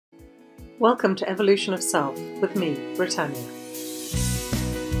Welcome to Evolution of Self with me, Britannia.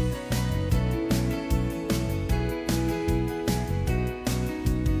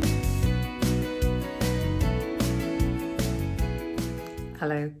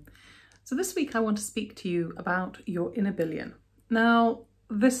 Hello. So this week I want to speak to you about your inner billion. Now,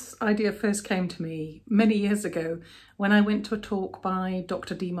 this idea first came to me many years ago when I went to a talk by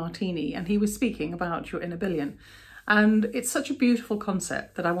Dr. Demartini, and he was speaking about your inner billion. And it's such a beautiful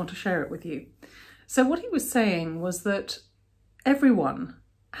concept that I want to share it with you. So what he was saying was that everyone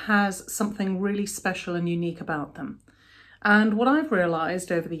has something really special and unique about them. And what I've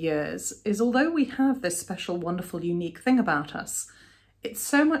realized over the years is although we have this special, wonderful, unique thing about us, it's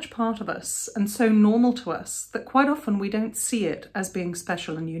so much part of us and so normal to us that quite often we don't see it as being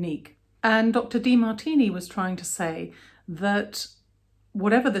special and unique. And Dr. Demartini was trying to say that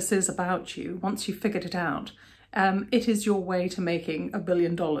whatever this is about you, once you've figured it out, it is your way to making $1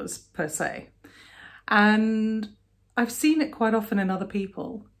 billion per se. And I've seen it quite often in other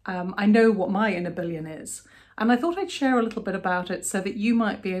people. I know what my inner billion is. And I thought I'd share a little bit about it so that you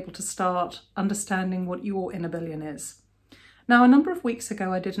might be able to start understanding what your inner billion is. Now, a number of weeks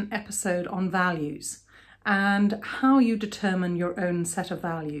ago, I did an episode on values and how you determine your own set of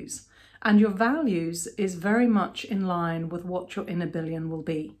values. And your values is very much in line with what your inner billion will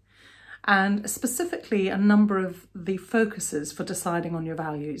be. And specifically a number of the focuses for deciding on your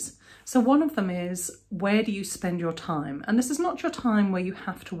values. So one of them is, where do you spend your time? And this is not your time where you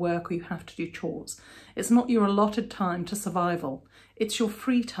have to work or you have to do chores. It's not your allotted time to survival. It's your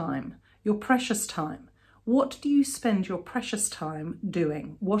free time, your precious time. What do you spend your precious time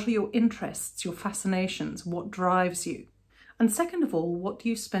doing? What are your interests, your fascinations? What drives you? And second of all, what do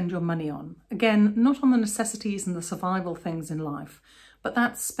you spend your money on? Again, not on the necessities and the survival things in life, but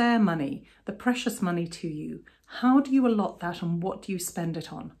that spare money, the precious money to you, how do you allot that and what do you spend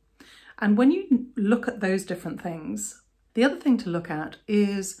it on? And when you look at those different things, the other thing to look at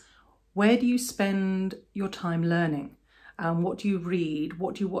is, where do you spend your time learning? What do you read?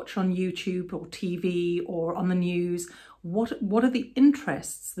 What do you watch on YouTube or TV or on the news? What are the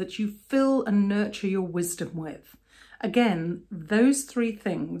interests that you fill and nurture your wisdom with? Again, those three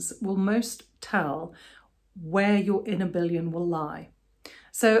things will most tell where your inner billion will lie.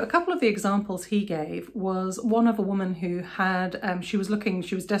 So a couple of the examples he gave was one of a woman who had, she was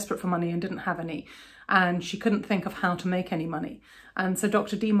desperate for money and didn't have any, and she couldn't think of how to make any money. And so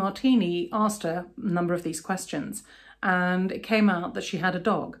Dr. Demartini asked her a number of these questions, and it came out that she had a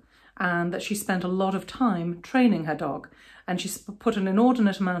dog and that she spent a lot of time training her dog. And she put an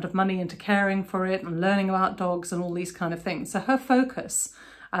inordinate amount of money into caring for it and learning about dogs and all these kind of things. So her focus,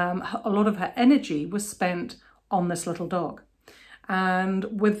 a lot of her energy was spent on this little dog.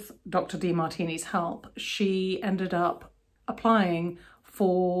 And with Dr. Demartini's help, she ended up applying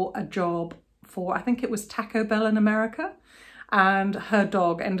for a job for, I think it was Taco Bell in America. And her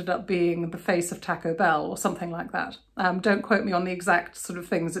dog ended up being the face of Taco Bell or something like that. Don't quote me on the exact sort of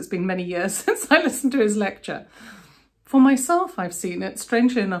things. It's been many years since I listened to his lecture. For myself, I've seen it,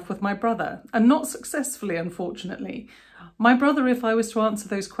 strangely enough, with my brother, and not successfully, unfortunately. My brother, if I was to answer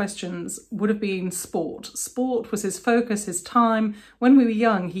those questions, would have been sport. Sport was his focus, his time. When we were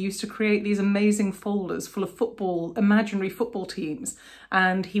young, he used to create these amazing folders full of football, imaginary football teams,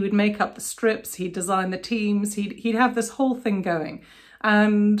 and he would make up the strips, he'd design the teams, he'd have this whole thing going.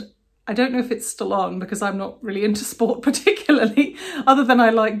 And I don't know if it's still on because I'm not really into sport particularly, other than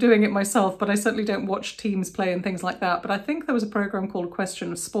I like doing it myself, but I certainly don't watch teams play and things like that. But I think there was a program called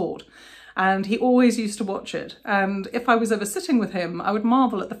Question of Sport, and he always used to watch it. And if I was ever sitting with him, I would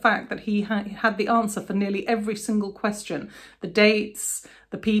marvel at the fact that he had the answer for nearly every single question. The dates,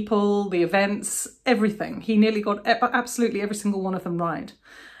 the people, the events, everything. He nearly got absolutely every single one of them right.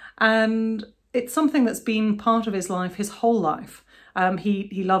 And it's something that's been part of his life, his whole life.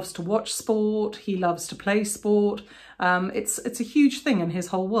 He loves to watch sport, he loves to play sport. It's a huge thing in his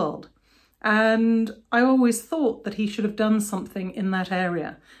whole world. And I always thought that he should have done something in that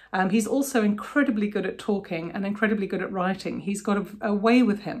area. He's also incredibly good at talking and incredibly good at writing. He's got a way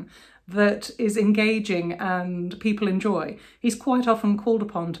with him that is engaging and people enjoy. He's quite often called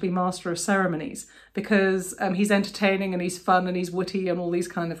upon to be master of ceremonies because he's entertaining and he's fun and he's witty and all these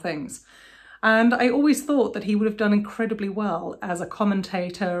kind of things. And I always thought that he would have done incredibly well as a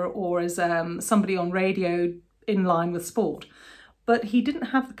commentator or as somebody on radio in line with sport. But he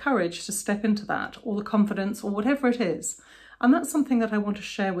didn't have the courage to step into that, or the confidence, or whatever it is. And that's something that I want to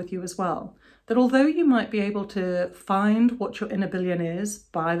share with you as well. That although you might be able to find what your inner billion is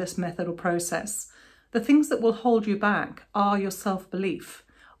by this method or process, the things that will hold you back are your self-belief,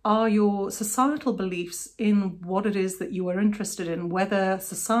 are your societal beliefs in what it is that you are interested in, whether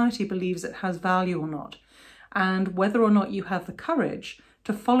society believes it has value or not, and whether or not you have the courage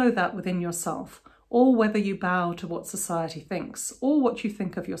to follow that within yourself, or whether you bow to what society thinks or what you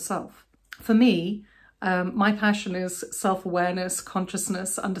think of yourself. For me, my passion is self-awareness,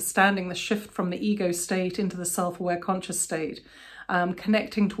 consciousness, understanding the shift from the ego state into the self-aware conscious state,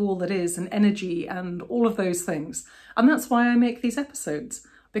 connecting to all that is and energy and all of those things. And that's why I make these episodes,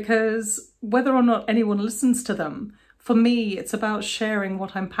 because whether or not anyone listens to them, for me, it's about sharing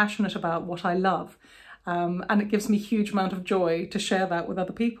what I'm passionate about, what I love. And it gives me a huge amount of joy to share that with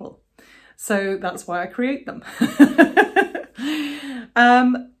other people. So that's why I create them.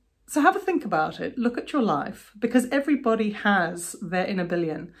 So have a think about it, look at your life, because everybody has their inner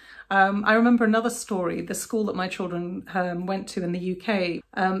billion. I remember another story, the school that my children went to in the UK,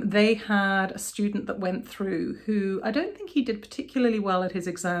 they had a student that went through who, I don't think he did particularly well at his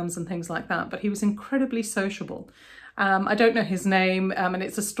exams and things like that, but he was incredibly sociable. I don't know his name, and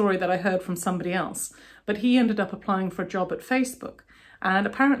it's a story that I heard from somebody else, but he ended up applying for a job at Facebook and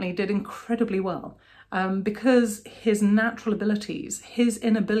apparently did incredibly well. Because his natural abilities, his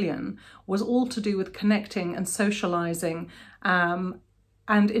inner billion, was all to do with connecting and socializing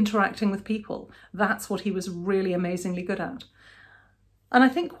and interacting with people. That's what he was really amazingly good at. And I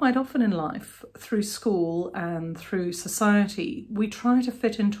think quite often in life, through school and through society, we try to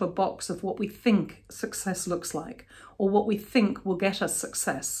fit into a box of what we think success looks like, or what we think will get us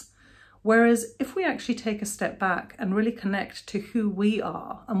success. Whereas if we actually take a step back and really connect to who we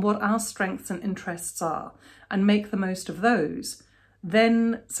are and what our strengths and interests are and make the most of those,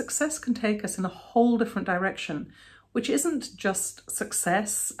 then success can take us in a whole different direction, which isn't just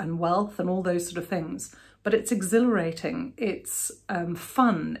success and wealth and all those sort of things, but it's exhilarating, it's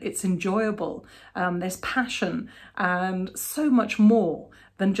fun, it's enjoyable, there's passion and so much more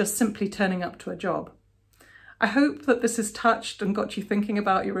than just simply turning up to a job. I hope that this has touched and got you thinking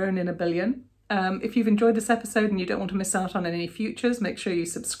about your own inner billion. If you've enjoyed this episode and you don't want to miss out on any futures, make sure you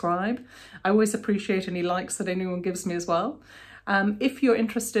subscribe. I always appreciate any likes that anyone gives me as well. If you're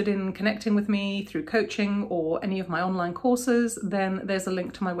interested in connecting with me through coaching or any of my online courses, then there's a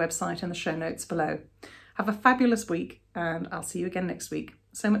link to my website in the show notes below. Have a fabulous week, and I'll see you again next week.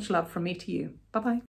 So much love from me to you. Bye-bye.